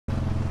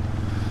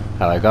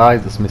Hello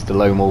guys, it's Mr.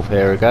 Lone Wolf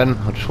here again.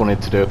 I just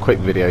wanted to do a quick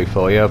video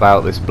for you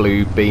about this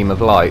blue beam of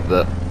light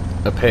that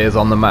appears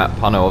on the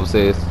map. I know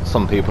obviously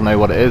some people know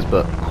what it is,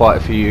 but quite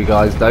a few of you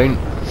guys don't.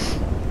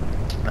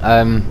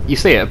 You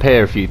see it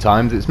appear a few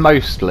times. It's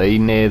mostly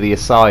near the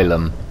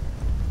asylum,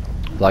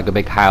 like a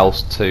big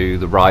house to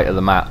the right of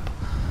the map.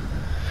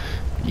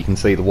 You can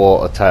see the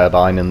water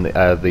turbine and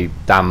the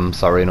dam,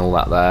 sorry, and all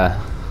that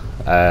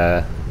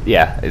there.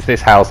 Yeah, it's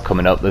this house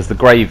coming up. There's the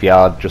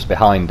graveyard just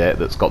behind it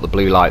that's got the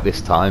blue light this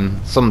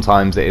time.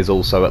 Sometimes it is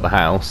also at the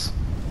house.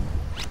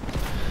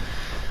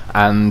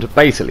 And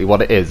basically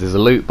what it is a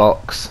loot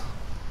box.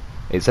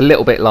 It's a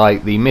little bit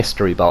like the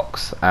mystery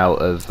box out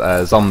of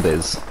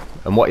Zombies.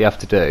 And what you have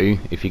to do,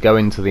 if you go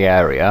into the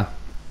area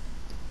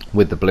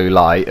with the blue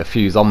light, a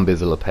few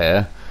zombies will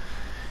appear.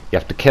 You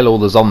have to kill all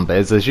the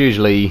zombies. There's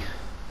usually,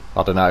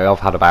 I don't know, I've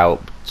had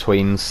about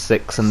between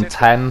 6 and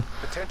 10.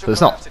 So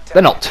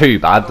they're not too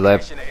bad. They're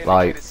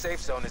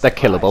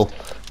killable.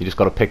 You just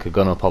got to pick a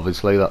gun up.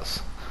 Obviously, that's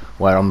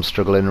where I'm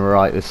struggling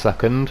right this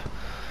second.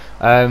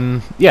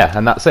 Yeah,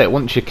 and that's it.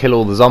 Once you kill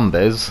all the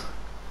zombies,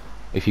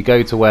 if you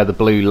go to where the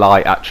blue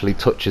light actually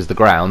touches the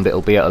ground,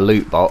 it'll be at a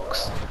loot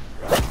box.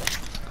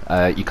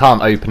 You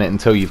can't open it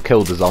until you've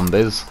killed the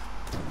zombies.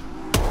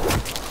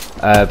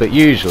 But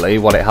usually,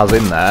 what it has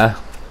in there,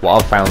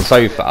 what I've found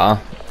so far,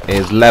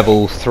 is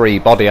level 3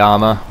 body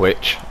armor,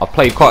 which I've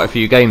played quite a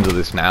few games of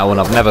this now and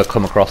I've never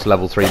come across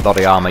level 3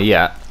 body armor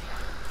yet,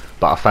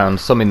 but I found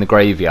some in the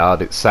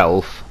graveyard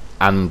itself,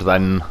 and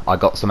then I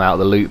got some out of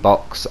the loot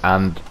box,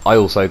 and I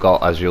also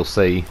got, as you'll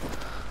see,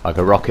 like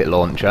a rocket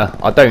launcher.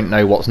 I don't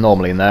know what's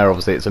normally in there.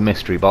 Obviously it's a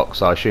mystery box,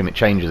 so I assume it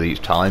changes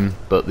each time,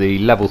 but the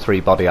level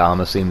 3 body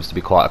armor seems to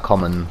be quite a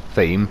common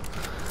theme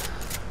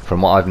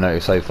from what I've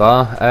noticed so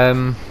far.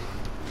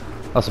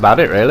 That's about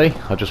it really.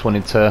 I just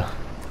wanted to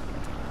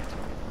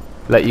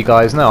let you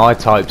guys know. I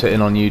typed it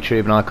in on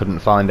YouTube and I couldn't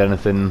find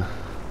anything,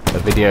 a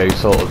video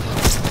sort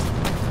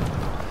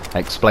of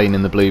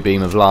explaining the blue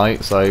beam of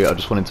light, so I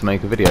just wanted to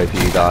make a video for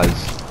you guys.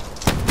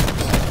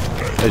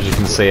 As you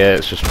can see here,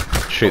 it's just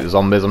shoot the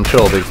zombies. I'm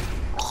sure the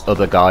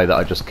other guy that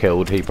I just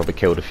killed, he probably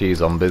killed a few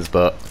zombies,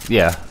 but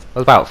yeah,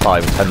 there's about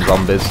 5 or 10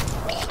 zombies.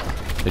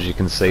 As you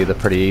can see, they're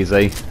pretty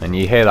easy, and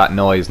you hear that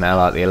noise now,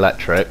 like the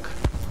electric.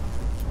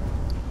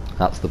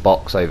 That's the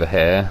box over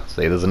here.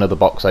 See, there's another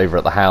box over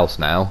at the house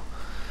now.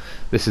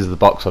 This is the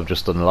box I've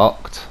just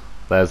unlocked.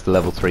 There's the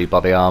level 3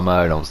 body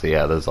armor, and obviously,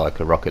 yeah, there's like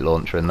a rocket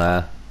launcher in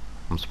there.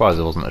 I'm surprised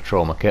there wasn't a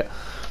trauma kit.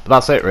 But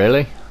that's it,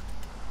 really.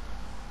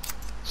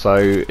 So,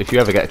 if you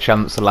ever get a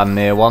chance to land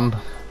near one,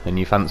 and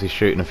you fancy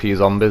shooting a few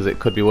zombies, it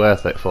could be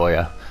worth it for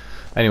you.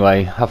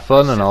 Anyway, have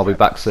fun, and I'll be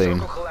back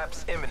soon.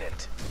 Collapse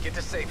imminent. Get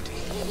to safety.